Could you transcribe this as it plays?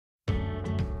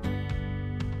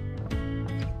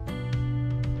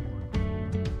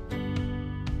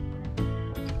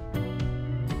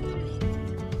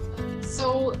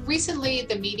So recently,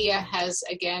 the media has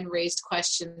again raised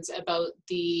questions about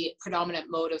the predominant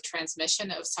mode of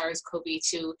transmission of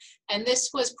SARS-CoV-2, and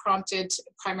this was prompted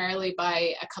primarily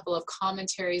by a couple of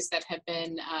commentaries that have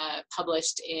been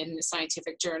published in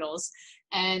scientific journals.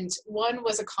 And one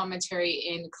was a commentary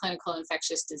in Clinical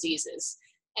Infectious Diseases.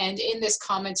 And in this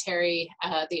commentary,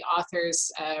 the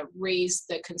authors raised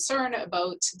the concern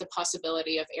about the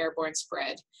possibility of airborne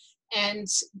spread. And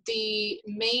the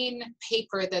main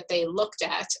paper that they looked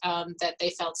at that they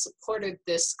felt supported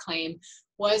this claim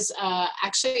was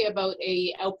actually about an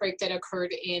outbreak that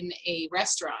occurred in a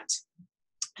restaurant.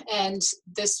 And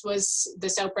this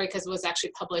outbreak was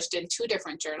actually published in 2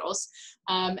 different journals.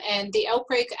 And the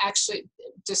outbreak actually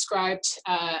described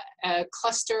a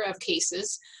cluster of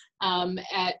cases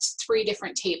at 3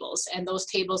 different tables, and those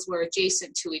tables were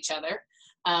adjacent to each other.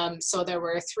 So there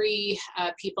were 3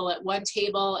 people at one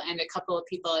table and a couple of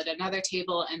people at another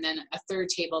table, and then a 3rd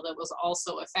table that was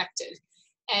also affected.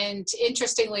 And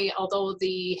interestingly, although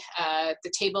the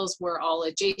tables were all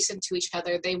adjacent to each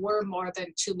other, they were more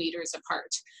than 2 meters apart,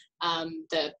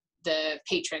 the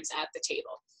patrons at the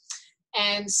table.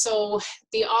 And so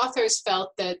the authors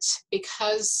felt that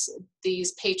because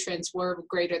these patrons were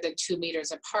greater than 2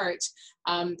 meters apart,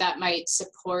 that might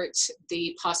support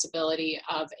the possibility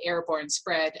of airborne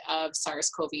spread of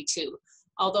SARS-CoV-2.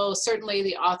 Although certainly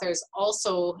the authors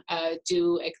also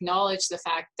do acknowledge the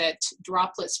fact that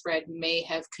droplet spread may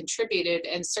have contributed,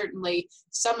 and certainly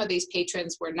some of these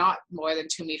patrons were not more than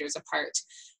 2 meters apart.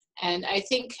 And I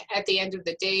think at the end of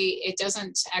the day, it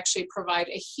doesn't actually provide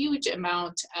a huge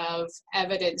amount of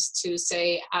evidence to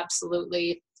say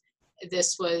absolutely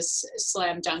this was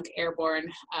slam dunk airborne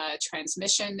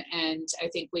transmission. And I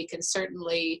think we can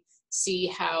certainly see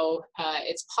how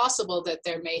it's possible that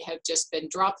there may have just been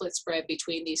droplet spread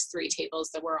between these 3 tables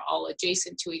that were all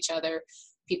adjacent to each other.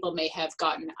 People may have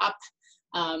gotten up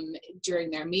during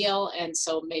their meal, and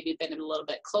so maybe been a little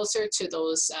bit closer to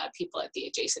those people at the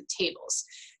adjacent tables.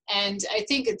 And I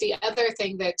think the other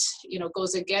thing that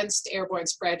goes against airborne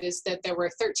spread is that there were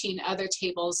 13 other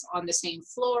tables on the same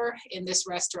floor in this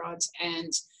restaurant,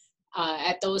 and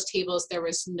at those tables there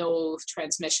was no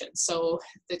transmission. So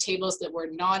the tables that were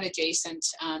not adjacent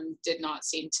did not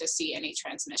seem to see any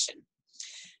transmission.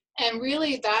 And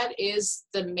really that is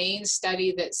the main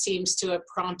study that seems to have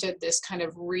prompted this kind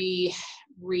of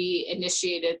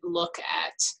reinitiated look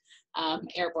at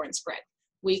airborne spread.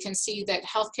 We can see that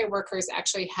healthcare workers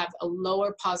actually have a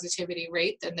lower positivity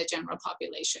rate than the general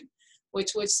population,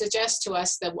 which would suggest to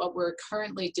us that what we're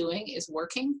currently doing is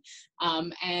working,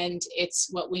 and it's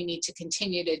what we need to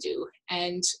continue to do.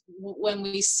 And when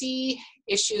we see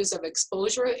issues of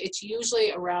exposure, it's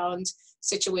usually around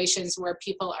situations where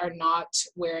people are not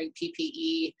wearing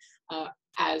PPE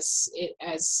as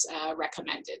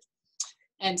recommended.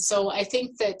 And so I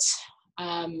think that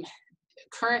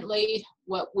currently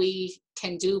what we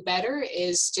can do better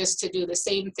is just to do the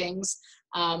same things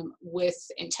with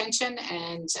intention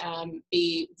and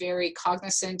be very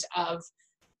cognizant of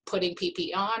putting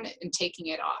PPE on and taking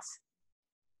it off.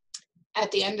 At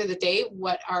the end of the day,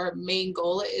 what our main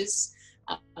goal is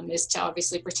to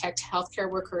obviously protect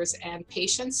healthcare workers and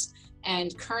patients.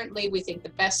 And currently, we think the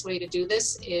best way to do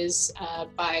this is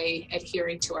by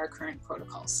adhering to our current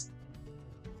protocols.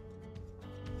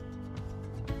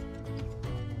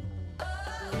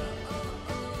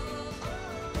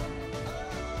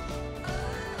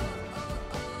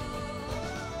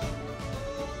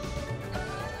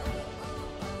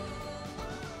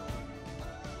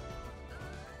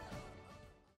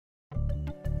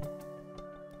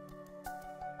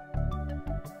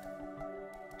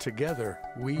 Together,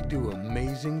 we do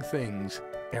amazing things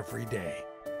every day.